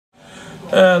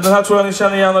Den här tror jag ni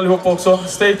känner igen allihop också.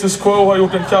 Status Quo har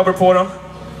gjort en cover på den.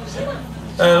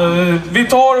 Vi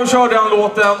tar och kör den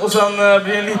låten och sen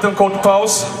blir en liten kort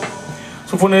paus.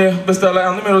 Så får ni beställa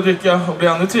ännu mer att dricka och bli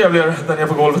ännu trevligare där nere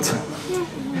på golvet.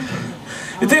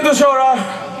 Vi tänkte att köra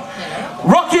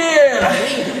Rocky!